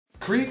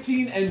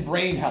Creatine and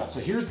brain health. So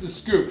here's the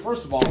scoop.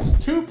 First of all, it's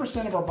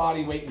 2% of our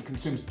body weight and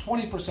consumes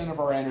 20% of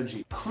our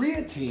energy.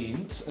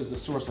 Creatine is the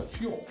source of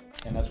fuel.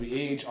 And as we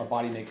age, our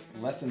body makes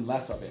less and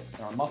less of it.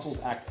 And our muscles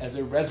act as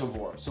a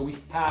reservoir. So we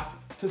have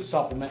to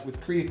supplement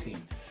with creatine.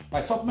 By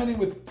supplementing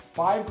with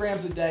 5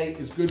 grams a day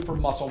is good for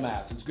muscle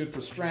mass. It's good for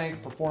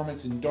strength,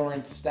 performance,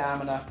 endurance,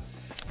 stamina.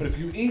 But if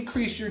you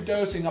increase your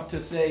dosing up to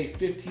say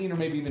 15 or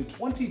maybe even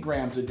 20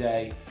 grams a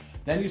day,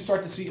 then you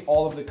start to see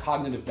all of the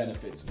cognitive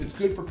benefits. It's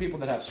good for people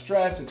that have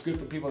stress. It's good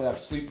for people that have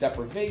sleep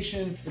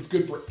deprivation. It's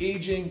good for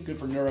aging, good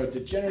for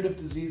neurodegenerative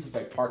diseases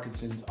like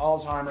Parkinson's,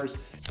 Alzheimer's.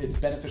 It's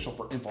beneficial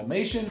for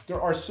inflammation.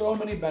 There are so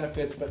many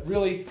benefits, but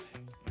really,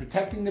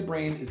 protecting the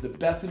brain is the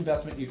best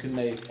investment you can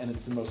make, and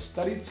it's the most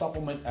studied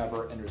supplement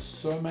ever, and there's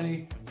so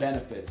many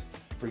benefits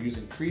for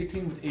using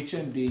creatine with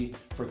HMB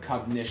for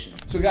cognition.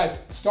 So guys,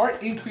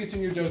 start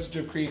increasing your dosage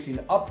of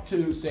creatine up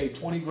to say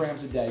 20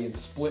 grams a day in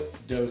split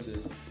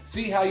doses.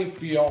 See how you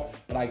feel,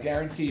 but I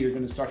guarantee you're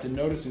gonna start to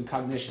notice in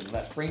cognition,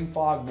 less brain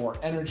fog, more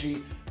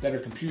energy, better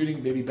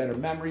computing, maybe better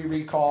memory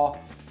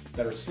recall,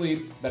 better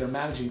sleep, better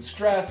managing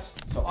stress.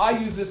 So I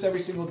use this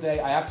every single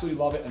day. I absolutely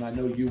love it, and I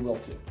know you will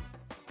too.